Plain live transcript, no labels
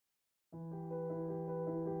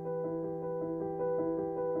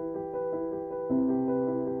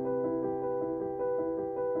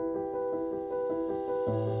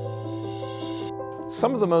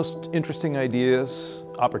Some of the most interesting ideas,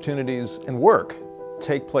 opportunities, and work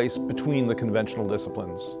take place between the conventional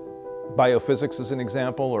disciplines. Biophysics is an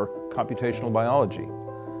example, or computational biology.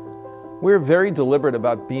 We're very deliberate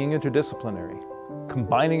about being interdisciplinary.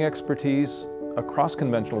 Combining expertise across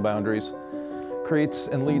conventional boundaries creates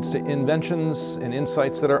and leads to inventions and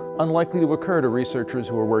insights that are unlikely to occur to researchers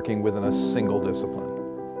who are working within a single discipline.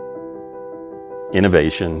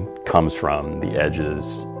 Innovation comes from the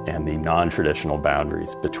edges and the non-traditional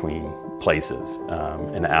boundaries between places.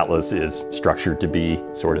 And Atlas is structured to be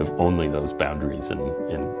sort of only those boundaries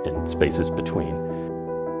and spaces between.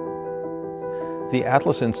 The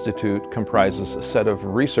Atlas Institute comprises a set of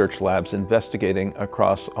research labs investigating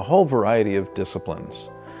across a whole variety of disciplines.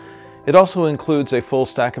 It also includes a full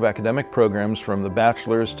stack of academic programs from the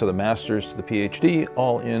bachelor's to the master's to the PhD,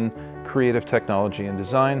 all in creative technology and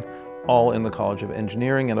design, all in the College of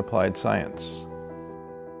Engineering and Applied Science.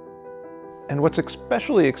 And what's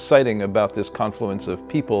especially exciting about this confluence of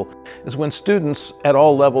people is when students at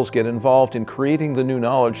all levels get involved in creating the new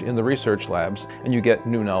knowledge in the research labs, and you get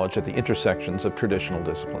new knowledge at the intersections of traditional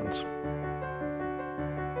disciplines.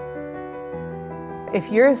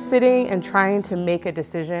 If you're sitting and trying to make a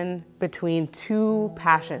decision between two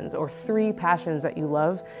passions or three passions that you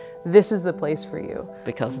love, this is the place for you.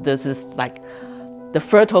 Because this is like the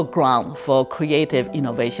fertile ground for creative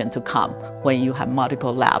innovation to come when you have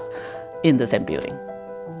multiple labs in the same building.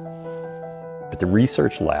 But the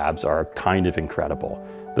research labs are kind of incredible.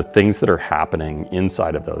 The things that are happening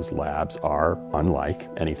inside of those labs are unlike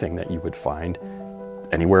anything that you would find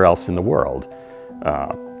anywhere else in the world.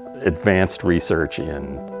 Advanced research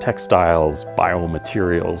in textiles,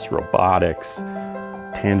 biomaterials, robotics,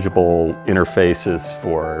 tangible interfaces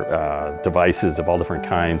for devices of all different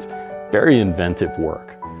kinds. Very inventive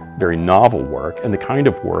work, very novel work, and the kind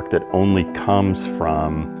of work that only comes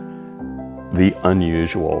from the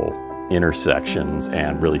unusual intersections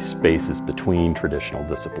and really spaces between traditional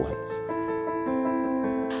disciplines.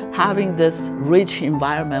 Having this rich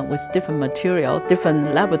environment with different material,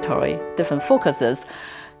 different laboratory, different focuses,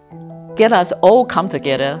 get us all come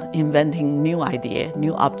together inventing new idea,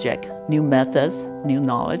 new object, new methods, new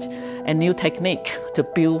knowledge, and new technique to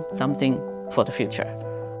build something for the future.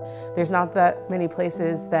 There's not that many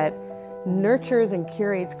places that nurtures and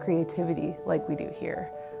curates creativity like we do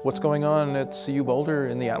here. What's going on at CU Boulder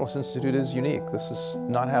in the Atlas Institute is unique. This is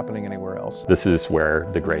not happening anywhere else. This is where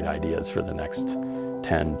the great ideas for the next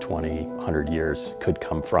 10, 20, 100 years could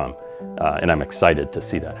come from. And I'm excited to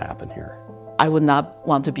see that happen here. I would not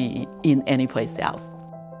want to be in any place else.